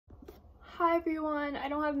Hi everyone, I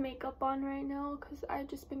don't have makeup on right now because I've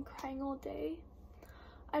just been crying all day.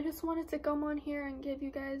 I just wanted to come on here and give you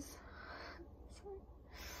guys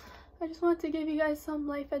some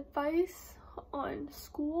life advice on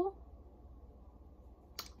school,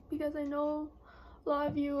 because I know a lot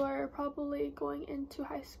of you are probably going into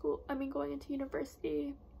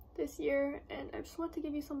university this year, and I just want to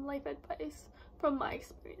give you some life advice from my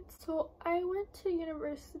experience. So I went to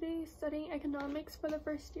university studying economics for the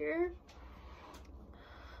first year.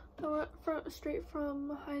 I went straight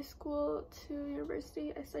from high school to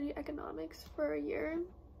university. I studied economics for a year,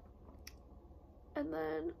 and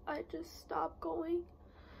then I just stopped going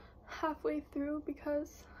halfway through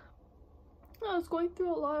because I was going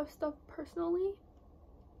through a lot of stuff personally.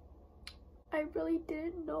 I really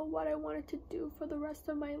didn't know what I wanted to do for the rest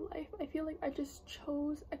of my life. I feel like I just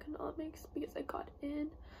chose economics because I got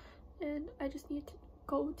in, and I just need to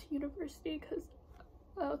go to university because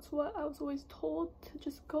that's what I was always told, to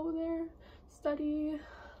just go there, study,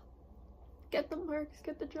 get the marks,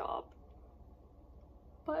 get the job.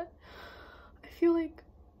 But I feel like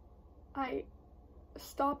I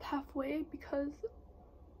stopped halfway because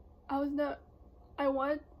I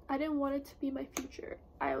didn't want it to be my future.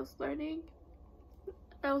 I was learning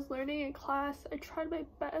in class. I tried my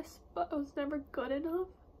best, but I was never good enough,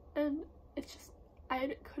 and it's just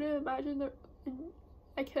I couldn't imagine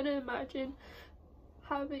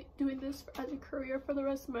doing this as a career for the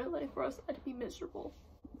rest of my life, or else I'd be miserable.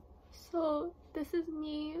 So this is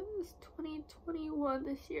me. It's 2021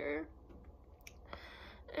 this year,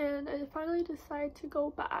 and I finally decided to go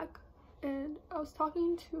back, and I was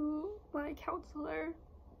talking to my counselor.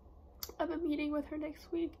 I have a meeting with her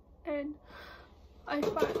next week, and I've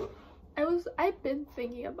been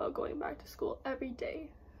thinking about going back to school every day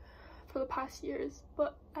for the past years,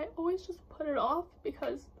 but I always just put it off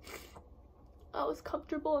because I was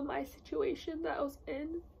comfortable in my situation that I was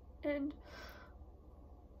in, and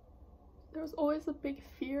there was always a big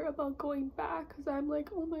fear about going back because I'm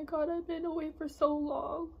like, oh my god, I've been away for so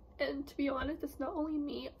long. And to be honest, it's not only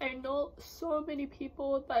me. I know so many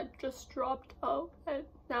people that just dropped out and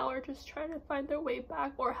now are just trying to find their way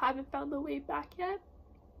back or haven't found their way back yet.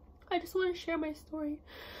 I just want to share my story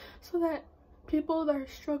so that people that are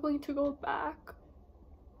struggling to go back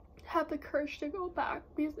have the courage to go back,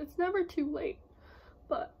 because it's never too late.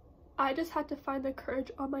 But I just had to find the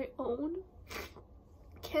courage on my own.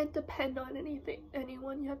 Can't depend on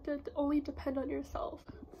anyone. You have to only depend on yourself.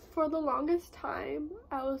 For the longest time,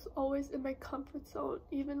 I was always in my comfort zone.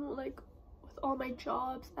 Even like with all my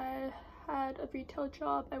jobs, I had a retail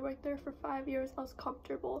job. I worked there for 5 years. I was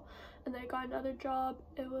comfortable, and then I got another job.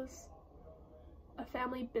 It was a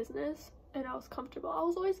family business, and I was comfortable. I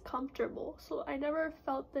was always comfortable, so I never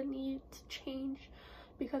felt the need to change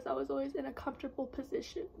because I was always in a comfortable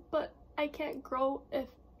position. But I can't grow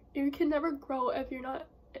you can never grow if you're not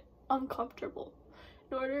uncomfortable.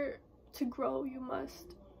 In order to grow, you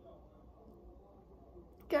must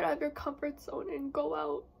get out of your comfort zone and go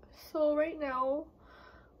out. So right now,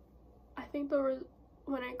 I think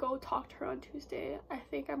when I go talk to her on Tuesday, I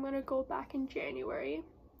think I'm gonna go back in January.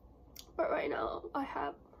 But right now I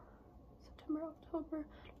have September, October,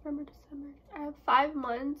 November, December. I have 5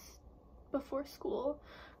 months before school,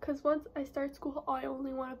 because once I start school, I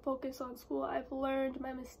only want to focus on school. I've learned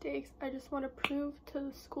my mistakes. I just want to prove to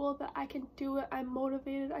the school that I can do it. I'm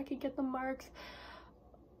motivated. I can get the marks.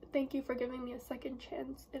 Thank you for giving me a second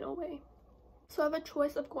chance in a way. So I have a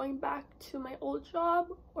choice of going back to my old job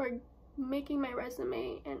or making my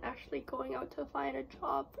resume and actually going out to find a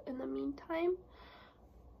job in the meantime.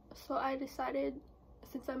 So I decided,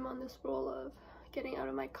 since I'm on this role of getting out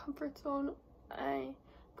of my comfort zone, I'm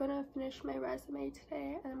gonna finish my resume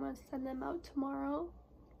today and I'm gonna send them out tomorrow.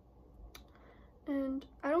 And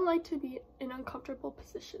I don't like to be in uncomfortable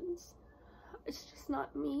positions. It's just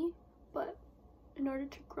not me, but in order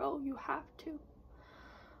to grow, you have to.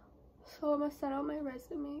 So I'm gonna send out my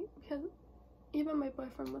resume, because even my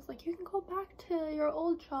boyfriend was like, you can go back to your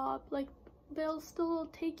old job, like they'll still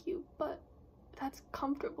take you, but that's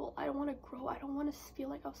comfortable. I don't want to grow. I don't want to feel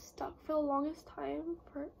like I was stuck. For the longest time,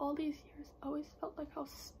 for all these years, I always felt like I was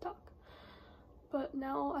stuck. But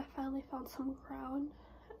now I finally found some ground,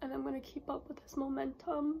 and I'm going to keep up with this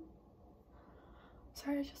momentum.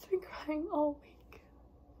 Sorry, I've just been crying all week.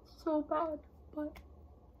 So bad. But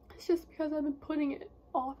it's just because I've been putting it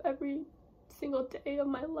off every single day of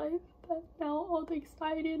my life, that now all the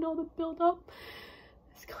anxiety and all the build-up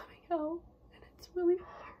is coming out, and it's really hard.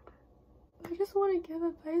 I just want to give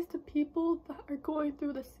advice to people that are going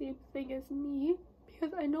through the same thing as me,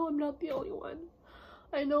 because I know I'm not the only one.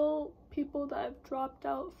 I know people that have dropped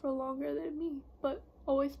out for longer than me, but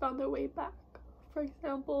always found their way back. For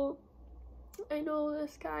example, I know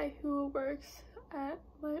this guy who works at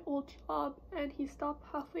my old job and he stopped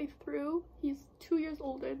halfway through. He's 2 years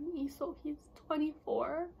older than me, so he's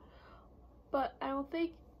 24, but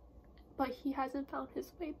he hasn't found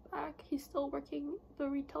his way back. He's still working the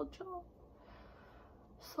retail job.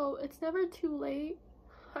 So it's never too late.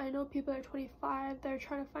 I know people are 25, they're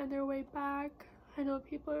trying to find their way back. I know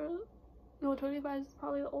people are, no, 25 is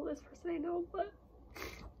probably the oldest person I know, but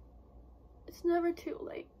it's never too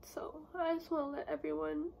late. So I just want to let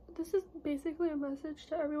everyone, this is basically a message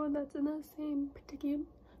to everyone that's in the same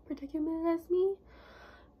predicament as me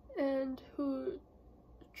and who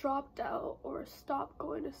dropped out or stopped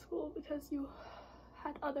going to school because you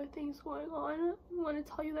had other things going on. I want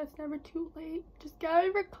to tell you that's never too late. Just get out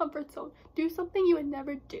of your comfort zone. Do something you would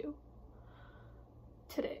never do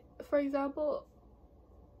today. For example,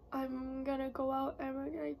 I'm gonna go out and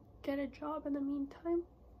I'm gonna get a job in the meantime.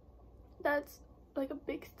 That's like a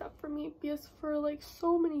big step for me because for like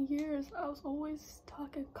so many years I was always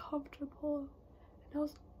stuck and comfortable and I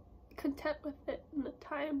was content with it in the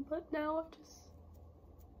time, but now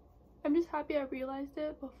I'm just happy I realized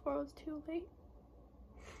it before it was too late.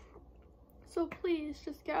 So please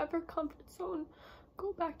just get out of your comfort zone,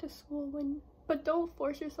 go back to school but don't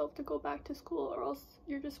force yourself to go back to school or else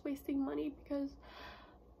you're just wasting money because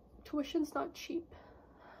tuition's not cheap.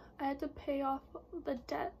 I had to pay off the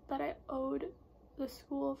debt that I owed the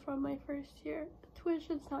school from my first year.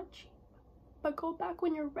 Tuition's not cheap, but go back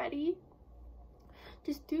when you're ready.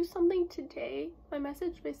 Just do something today. My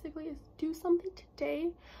message basically is do something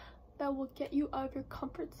today that will get you out of your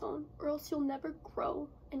comfort zone, or else you'll never grow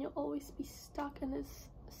and you'll always be stuck in this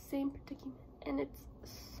same predicament. And it's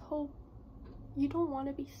so, you don't want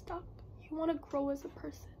to be stuck. You want to grow as a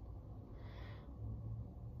person.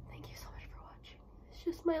 Thank you so much for watching. It's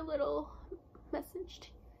just my little message to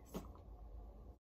you.